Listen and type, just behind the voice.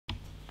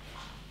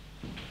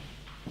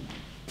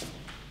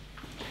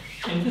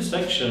In this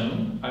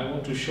section, I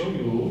want to show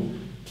you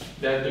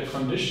that the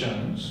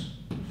conditions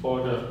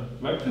for the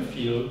vector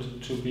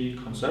field to be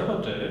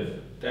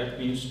conservative, that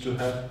means to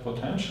have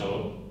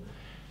potential,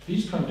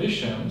 these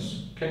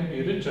conditions can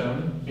be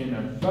written in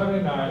a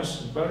very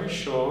nice, very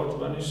short,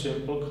 very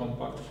simple,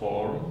 compact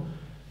form,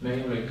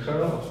 namely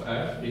curl of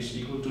f is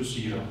equal to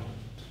 0.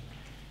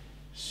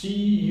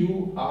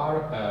 CURL,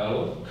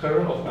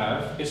 curl of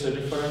f, is a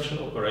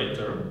differential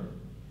operator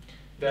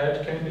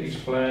that can be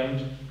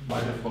explained by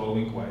the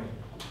following way.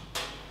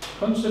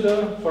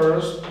 Consider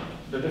first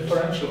the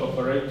differential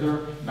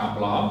operator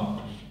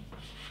nabla,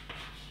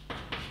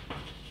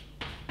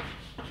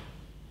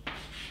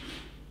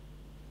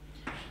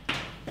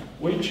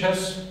 which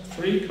has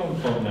three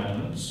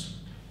components,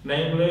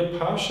 namely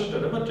partial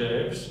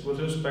derivatives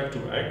with respect to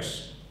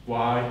x,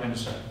 y, and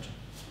z.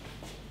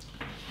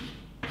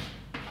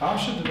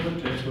 Partial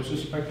derivatives with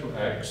respect to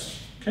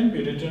x can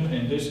be written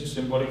in this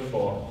symbolic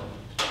form.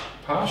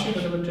 Partial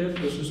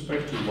derivative with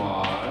respect to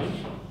y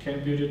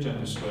can be written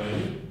this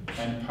way,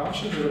 and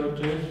partial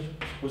derivative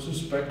with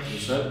respect to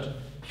z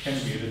can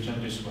be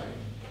written this way.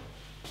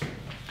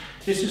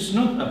 This is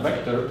not a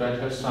vector that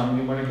has some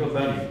numerical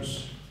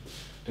values.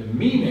 The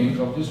meaning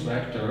of this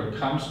vector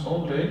comes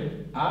only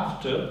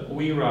after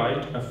we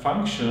write a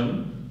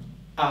function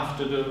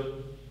after the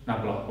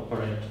nabla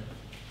operator.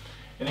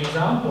 An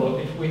example,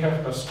 if we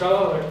have a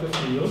scalar vector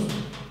field,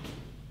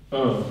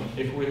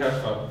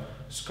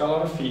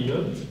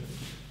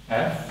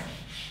 f,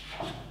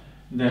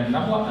 then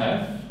nabla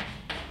f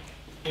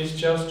is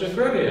just a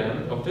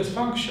gradient of this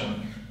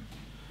function,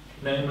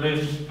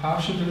 namely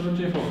partial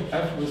derivative of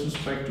f with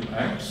respect to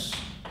x,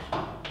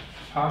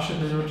 partial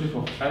derivative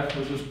of f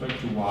with respect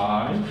to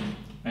y,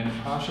 and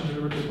partial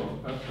derivative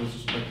of f with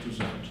respect to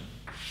z,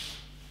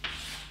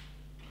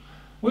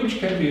 which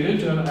can be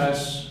written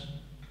as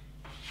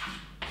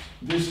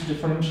this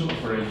differential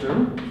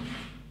operator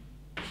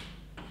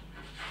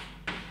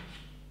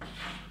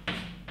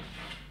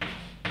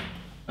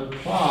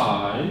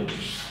applied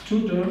to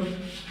the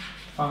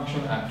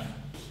function f.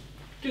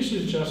 This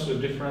is just a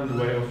different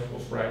way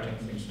of writing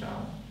things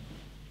down.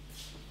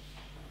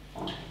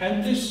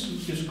 And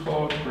this is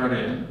called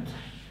gradient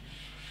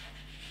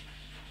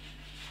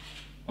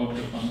of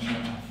the function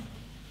f.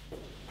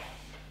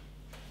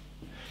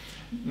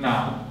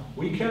 Now,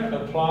 we can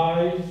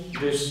apply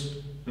this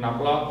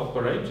nabla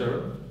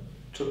operator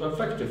to a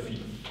vector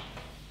field.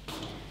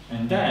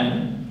 And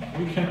then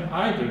we can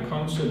either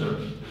consider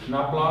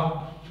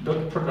nabla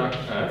dot product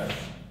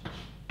f,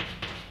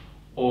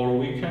 or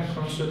we can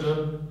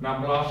consider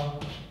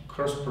nabla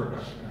cross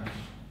product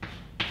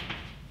f.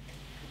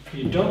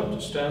 The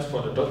dot stands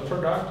for the dot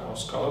product or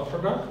scalar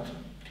product,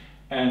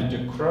 and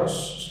the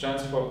cross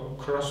stands for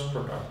cross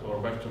product or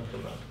vector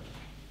product.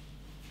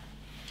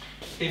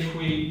 If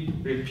we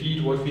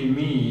repeat what we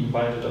mean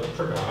by the dot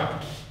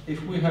product,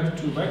 if we have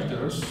two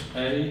vectors,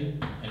 A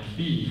and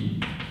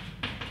B,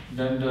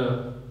 then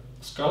the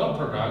scalar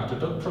product,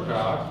 the dot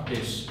product,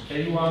 is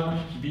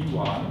A1,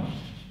 B1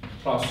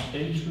 plus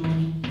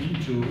A2,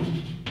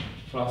 B2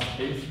 plus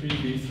A3,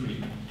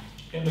 B3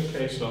 in the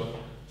case of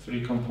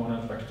three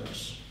component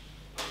vectors.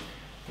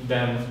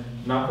 Then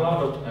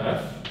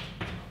nabla.f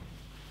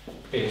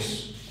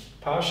is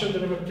partial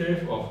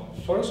derivative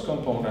of first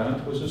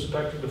component with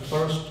respect to the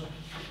first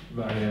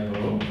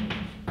variable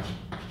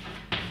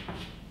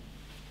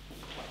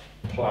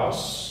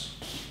plus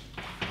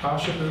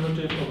partial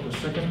derivative of the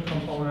second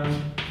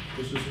component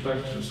with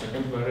respect to the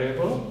second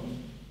variable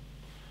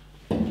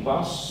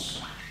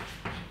plus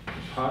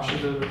partial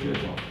derivative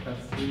of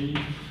f3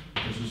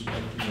 with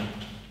respect to that.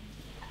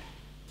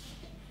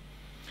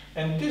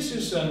 And this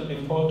is an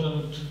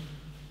important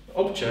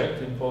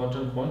object,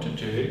 important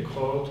quantity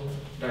called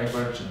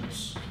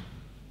divergence.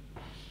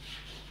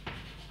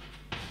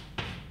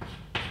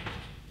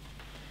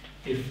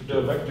 If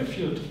the vector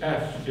field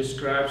f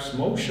describes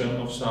motion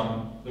of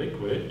some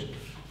liquid,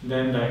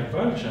 then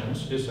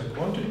divergence is a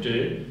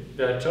quantity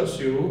that tells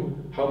you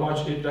how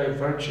much it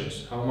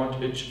diverges, how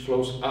much it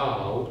flows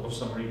out of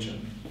some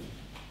region.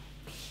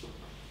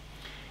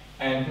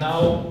 And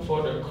now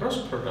for the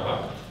cross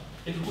product,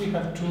 if we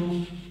have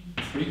two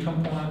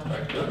three-component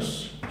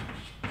vectors,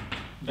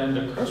 then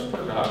the cross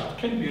product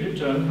can be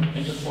written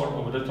in the form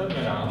of a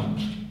determinant,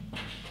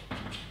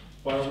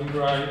 while we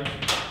write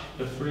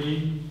the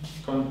three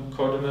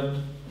coordinate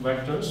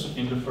vectors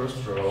in the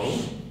first row.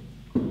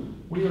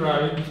 We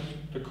write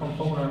the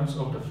components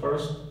of the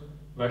first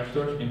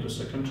vector in the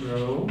second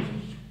row,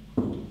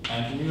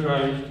 and we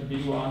write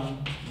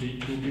b1,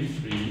 b2,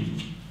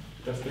 b3,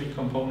 the three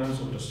components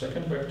of the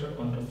second vector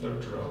on the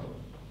third row.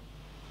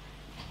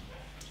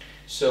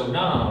 So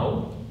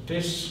now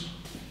this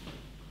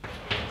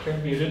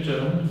can be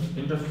written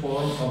in the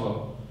form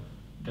of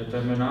a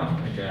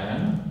determinant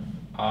again,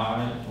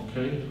 I,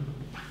 okay,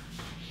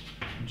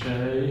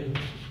 j,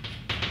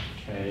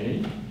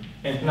 k,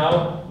 and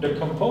now the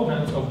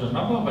components of the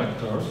nabla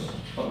vectors,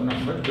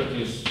 vector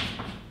is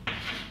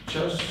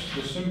just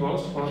the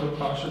symbols for the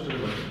partial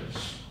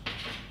derivatives.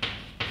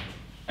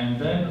 And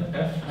then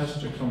f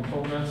has the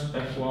components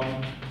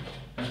f1,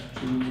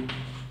 to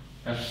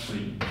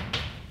F3.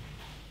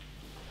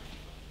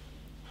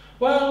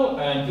 Well,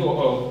 and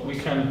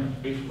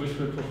if we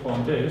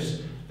perform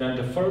this, then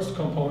the first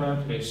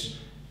component is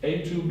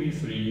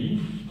A2B3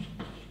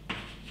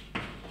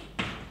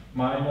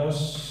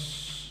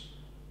 minus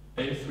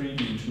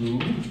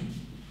A3B2.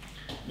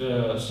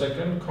 The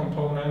second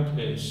component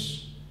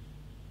is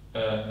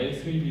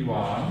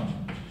A3B1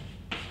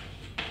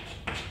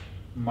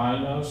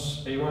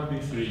 minus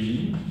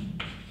A1B3,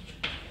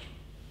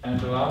 and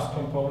the last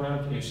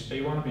component is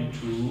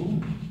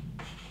A1B2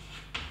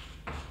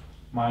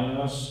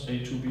 minus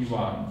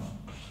A2B1.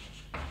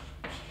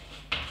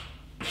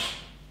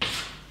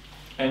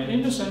 And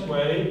in the same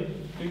way,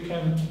 we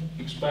can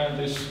expand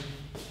this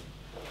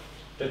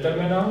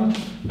determinant,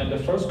 and the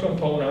first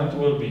component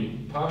will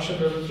be partial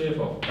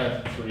derivative of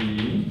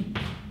F3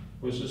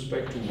 with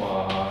respect to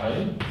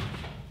y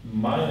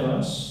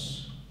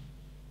minus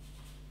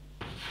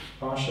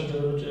partial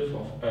derivative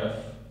of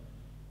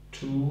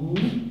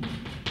F2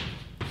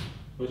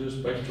 with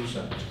respect to z.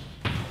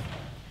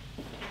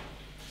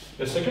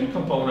 The second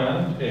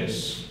component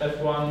is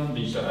F1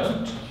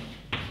 dz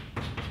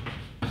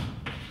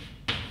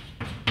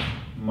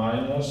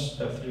minus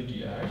F3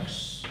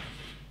 dx.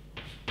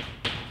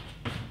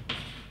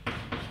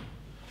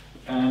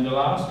 And the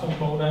last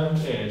component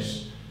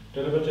is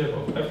derivative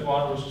of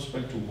F1 with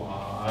respect to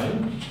y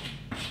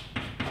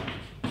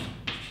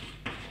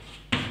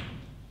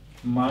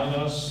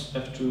minus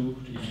F2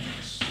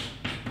 dx.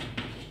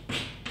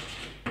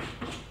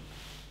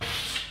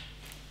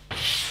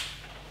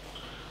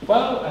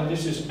 Well, and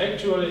this is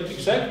actually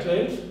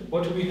exactly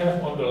what we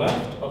have on the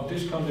left of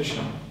this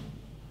condition.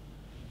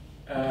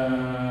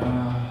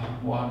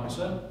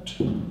 1z,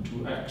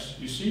 2x,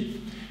 you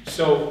see?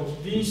 So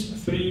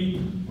these three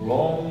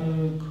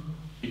long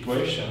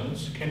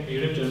equations can be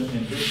written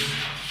in this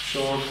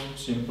short,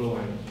 simple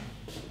way.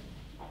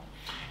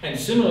 And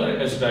similar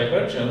as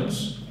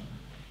divergence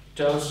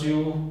tells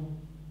you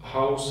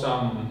how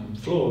some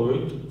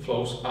fluid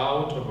flows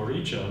out of a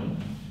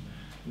region,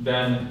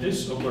 then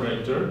this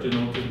operator,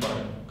 denoted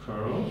by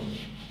curl,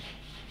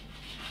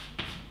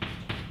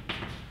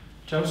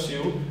 tells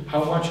you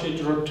how much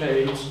it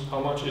rotates, how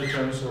much it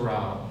turns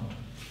around.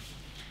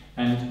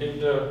 And if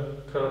the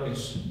curl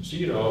is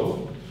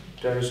 0,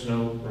 there is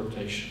no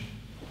rotation.